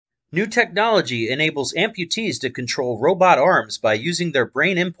New technology enables amputees to control robot arms by using their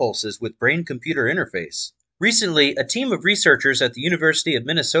brain impulses with brain-computer interface. Recently, a team of researchers at the University of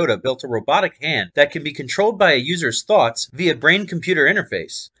Minnesota built a robotic hand that can be controlled by a user's thoughts via brain-computer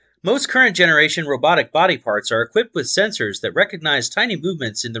interface. Most current generation robotic body parts are equipped with sensors that recognize tiny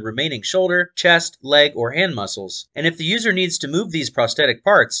movements in the remaining shoulder, chest, leg, or hand muscles, and if the user needs to move these prosthetic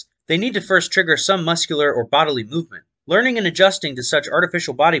parts, they need to first trigger some muscular or bodily movement. Learning and adjusting to such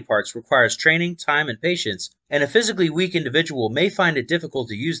artificial body parts requires training, time, and patience, and a physically weak individual may find it difficult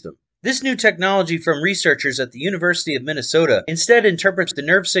to use them. This new technology from researchers at the University of Minnesota instead interprets the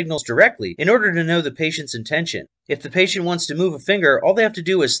nerve signals directly in order to know the patient's intention. If the patient wants to move a finger, all they have to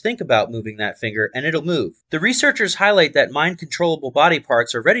do is think about moving that finger and it'll move. The researchers highlight that mind-controllable body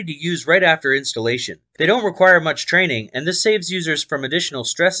parts are ready to use right after installation. They don't require much training, and this saves users from additional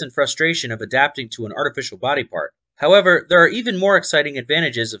stress and frustration of adapting to an artificial body part. However, there are even more exciting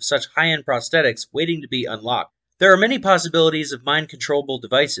advantages of such high-end prosthetics waiting to be unlocked. There are many possibilities of mind-controllable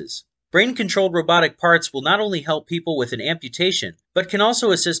devices. Brain-controlled robotic parts will not only help people with an amputation, but can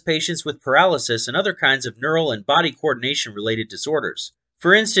also assist patients with paralysis and other kinds of neural and body coordination-related disorders.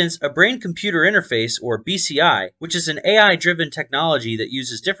 For instance, a brain-computer interface, or BCI, which is an AI-driven technology that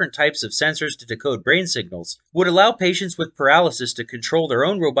uses different types of sensors to decode brain signals, would allow patients with paralysis to control their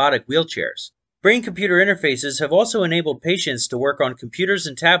own robotic wheelchairs. Brain-computer interfaces have also enabled patients to work on computers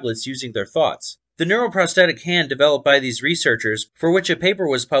and tablets using their thoughts. The neuroprosthetic hand developed by these researchers, for which a paper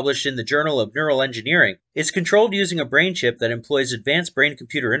was published in the Journal of Neural Engineering, is controlled using a brain chip that employs advanced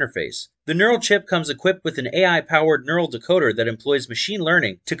brain-computer interface. The neural chip comes equipped with an AI-powered neural decoder that employs machine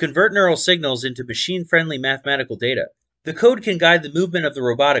learning to convert neural signals into machine-friendly mathematical data. The code can guide the movement of the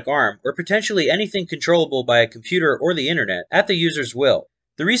robotic arm, or potentially anything controllable by a computer or the internet, at the user's will.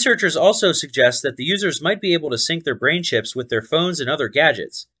 The researchers also suggest that the users might be able to sync their brain chips with their phones and other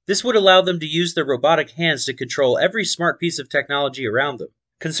gadgets. This would allow them to use their robotic hands to control every smart piece of technology around them.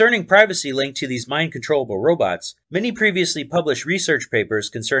 Concerning privacy linked to these mind-controllable robots, many previously published research papers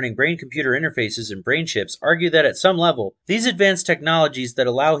concerning brain-computer interfaces and brain chips argue that at some level, these advanced technologies that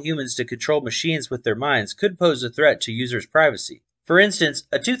allow humans to control machines with their minds could pose a threat to users' privacy. For instance,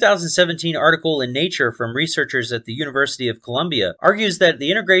 a 2017 article in Nature from researchers at the University of Columbia argues that the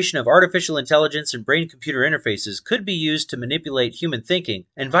integration of artificial intelligence and brain-computer interfaces could be used to manipulate human thinking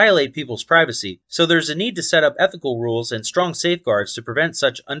and violate people's privacy, so there's a need to set up ethical rules and strong safeguards to prevent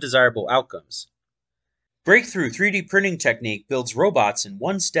such undesirable outcomes. Breakthrough 3D printing technique builds robots in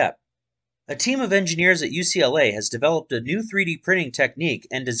one step. A team of engineers at UCLA has developed a new 3D printing technique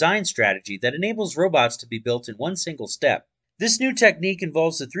and design strategy that enables robots to be built in one single step. This new technique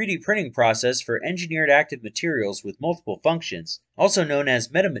involves the 3D printing process for engineered active materials with multiple functions, also known as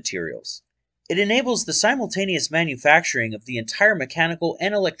metamaterials. It enables the simultaneous manufacturing of the entire mechanical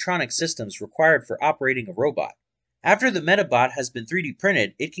and electronic systems required for operating a robot. After the metabot has been 3D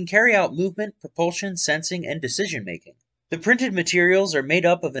printed, it can carry out movement, propulsion, sensing, and decision-making. The printed materials are made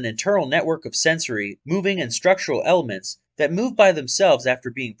up of an internal network of sensory, moving, and structural elements that move by themselves after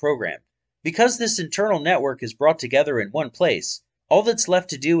being programmed. Because this internal network is brought together in one place, all that's left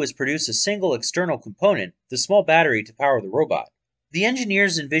to do is produce a single external component, the small battery to power the robot. The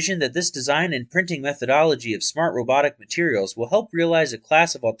engineers envision that this design and printing methodology of smart robotic materials will help realize a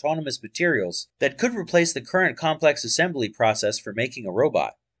class of autonomous materials that could replace the current complex assembly process for making a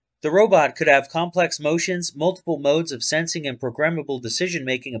robot. The robot could have complex motions, multiple modes of sensing, and programmable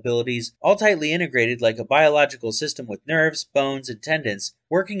decision-making abilities, all tightly integrated like a biological system with nerves, bones, and tendons,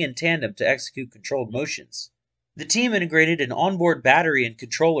 working in tandem to execute controlled motions. The team integrated an onboard battery and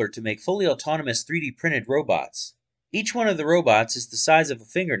controller to make fully autonomous 3D printed robots. Each one of the robots is the size of a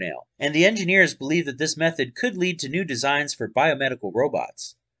fingernail, and the engineers believe that this method could lead to new designs for biomedical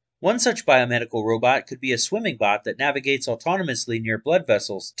robots. One such biomedical robot could be a swimming bot that navigates autonomously near blood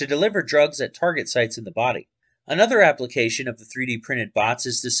vessels to deliver drugs at target sites in the body. Another application of the 3D printed bots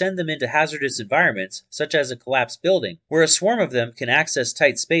is to send them into hazardous environments, such as a collapsed building, where a swarm of them can access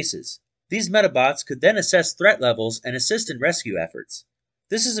tight spaces. These metabots could then assess threat levels and assist in rescue efforts.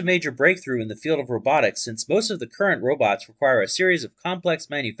 This is a major breakthrough in the field of robotics since most of the current robots require a series of complex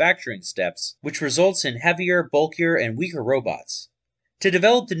manufacturing steps, which results in heavier, bulkier, and weaker robots. To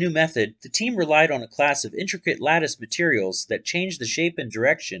develop the new method, the team relied on a class of intricate lattice materials that change the shape and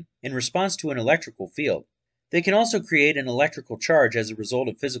direction in response to an electrical field. They can also create an electrical charge as a result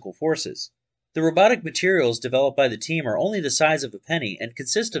of physical forces. The robotic materials developed by the team are only the size of a penny and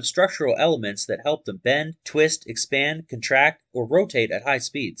consist of structural elements that help them bend, twist, expand, contract, or rotate at high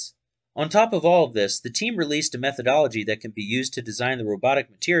speeds. On top of all of this, the team released a methodology that can be used to design the robotic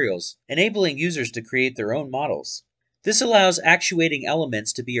materials, enabling users to create their own models. This allows actuating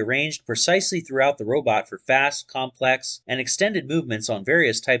elements to be arranged precisely throughout the robot for fast, complex, and extended movements on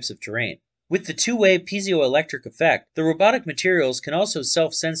various types of terrain. With the two-way piezoelectric effect, the robotic materials can also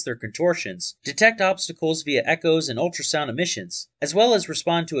self-sense their contortions, detect obstacles via echoes and ultrasound emissions, as well as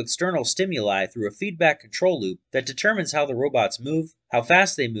respond to external stimuli through a feedback control loop that determines how the robots move, how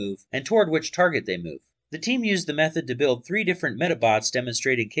fast they move, and toward which target they move. The team used the method to build 3 different metabots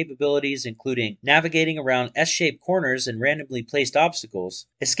demonstrating capabilities including navigating around S-shaped corners and randomly placed obstacles,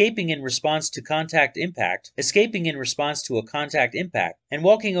 escaping in response to a contact impact, and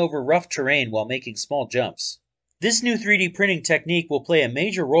walking over rough terrain while making small jumps. This new 3D printing technique will play a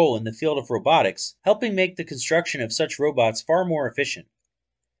major role in the field of robotics, helping make the construction of such robots far more efficient.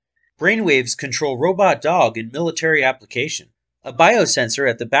 Brainwaves control robot dog in military application. A biosensor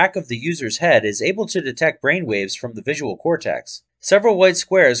at the back of the user's head is able to detect brainwaves from the visual cortex. Several white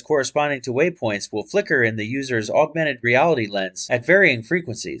squares corresponding to waypoints will flicker in the user's augmented reality lens at varying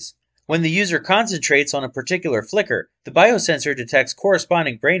frequencies. When the user concentrates on a particular flicker, the biosensor detects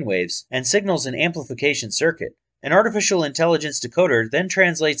corresponding brainwaves and signals an amplification circuit. An artificial intelligence decoder then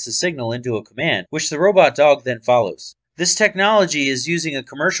translates the signal into a command, which the robot dog then follows. This technology is using a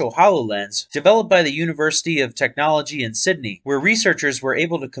commercial HoloLens developed by the University of Technology in Sydney, where researchers were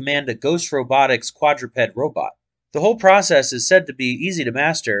able to command a Ghost Robotics quadruped robot. The whole process is said to be easy to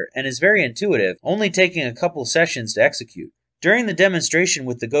master and is very intuitive, only taking a couple sessions to execute. During the demonstration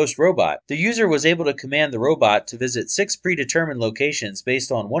with the Ghost robot, the user was able to command the robot to visit 6 predetermined locations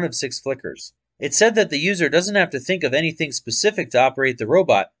based on 1 of 6 flickers. It's said that the user doesn't have to think of anything specific to operate the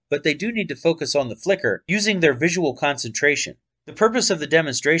robot, but they do need to focus on the flicker using their visual concentration. The purpose of the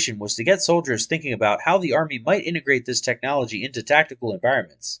demonstration was to get soldiers thinking about how the Army might integrate this technology into tactical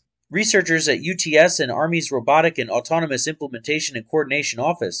environments. Researchers at UTS and Army's Robotic and Autonomous Implementation and Coordination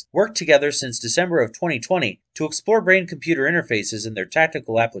Office worked together since December of 2020 to explore brain-computer interfaces in their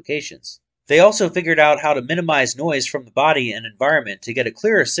tactical applications. They also figured out how to minimize noise from the body and environment to get a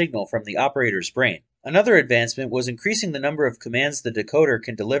clearer signal from the operator's brain. Another advancement was increasing the number of commands the decoder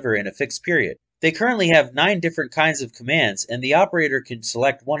can deliver in a fixed period. They currently have 9 different kinds of commands, and the operator can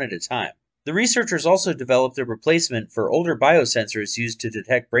select 1 at a time. The researchers also developed a replacement for older biosensors used to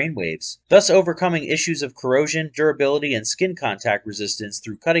detect brainwaves, thus overcoming issues of corrosion, durability, and skin contact resistance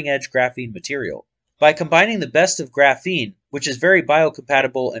through cutting-edge graphene material. By combining the best of graphene, which is very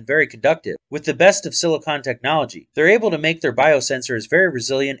biocompatible and very conductive, with the best of silicon technology, they're able to make their biosensors very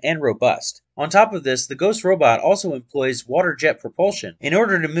resilient and robust. On top of this, the Ghost robot also employs water jet propulsion in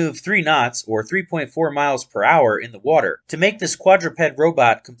order to move 3 knots or 3.4 miles per hour in the water to make this quadruped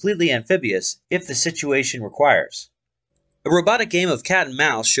robot completely amphibious if the situation requires. A robotic game of cat and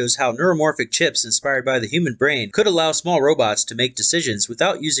mouse shows how neuromorphic chips inspired by the human brain could allow small robots to make decisions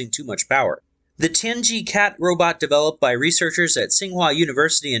without using too much power. The Tianji cat robot developed by researchers at Tsinghua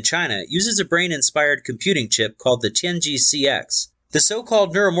University in China uses a brain-inspired computing chip called the Tianji CX. The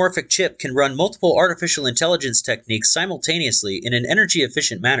so-called neuromorphic chip can run multiple artificial intelligence techniques simultaneously in an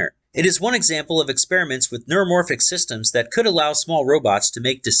energy-efficient manner. It is one example of experiments with neuromorphic systems that could allow small robots to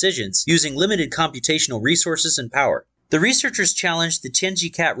make decisions using limited computational resources and power. The researchers challenged the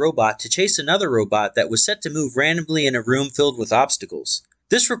Tianji cat robot to chase another robot that was set to move randomly in a room filled with obstacles.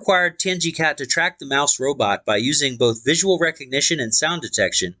 This required Tianji cat to track the mouse robot by using both visual recognition and sound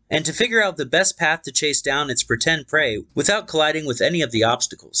detection, and to figure out the best path to chase down its pretend prey without colliding with any of the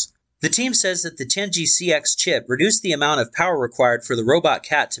obstacles. The team says that the Tianji CX chip reduced the amount of power required for the robot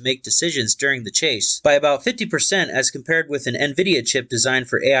cat to make decisions during the chase by about 50% as compared with an NVIDIA chip designed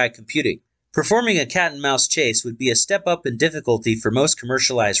for AI computing. Performing a cat and mouse chase would be a step up in difficulty for most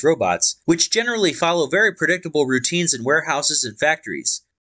commercialized robots, which generally follow very predictable routines in warehouses and factories.